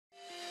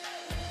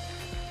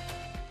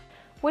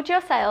Would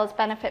your sales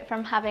benefit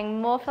from having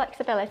more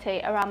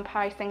flexibility around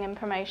pricing and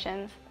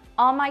promotions?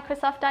 Are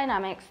Microsoft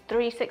Dynamics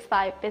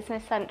 365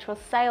 Business Central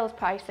sales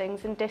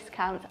pricings and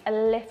discounts a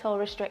little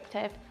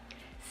restrictive?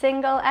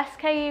 Single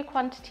SKU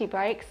quantity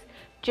breaks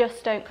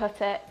just don't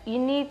cut it. You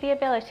need the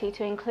ability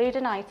to include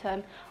an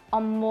item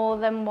on more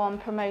than one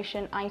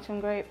promotion item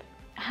group.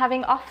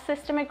 Having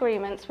off-system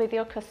agreements with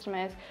your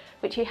customers,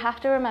 which you have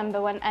to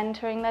remember when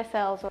entering their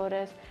sales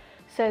orders,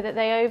 so that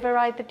they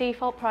override the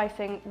default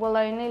pricing, will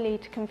only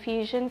lead to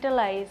confusion,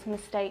 delays,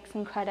 mistakes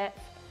and credits.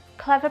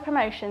 Clever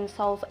Promotions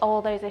solves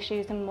all those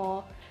issues and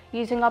more.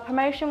 Using our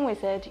promotion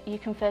wizard, you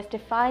can first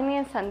define the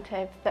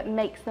incentive that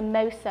makes the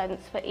most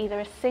sense for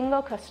either a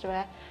single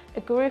customer,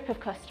 a group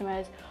of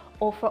customers,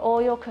 or for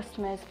all your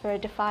customers for a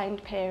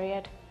defined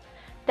period.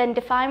 Then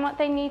define what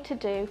they need to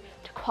do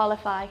to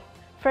qualify.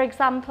 For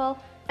example,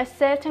 a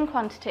certain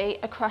quantity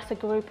across a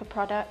group of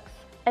products,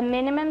 a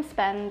minimum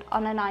spend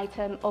on an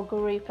item or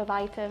group of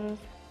items,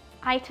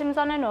 items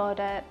on an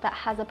order that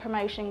has a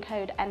promotion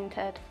code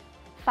entered.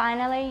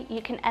 Finally,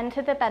 you can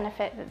enter the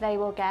benefit that they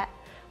will get,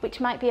 which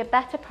might be a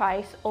better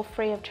price or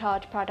free of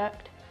charge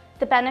product.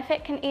 The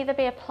benefit can either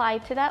be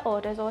applied to their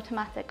orders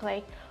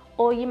automatically,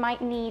 or you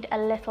might need a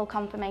little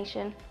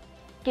confirmation.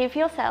 Give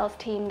your sales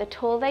team the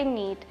tool they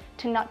need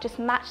to not just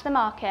match the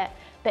market,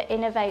 but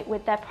innovate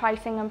with their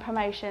pricing and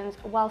promotions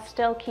while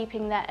still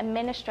keeping their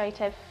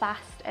administrative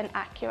fast and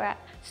accurate.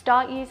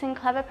 Start using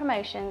Clever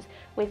Promotions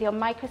with your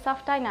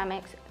Microsoft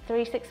Dynamics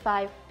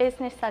 365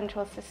 Business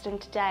Central system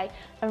today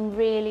and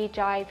really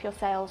drive your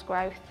sales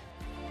growth.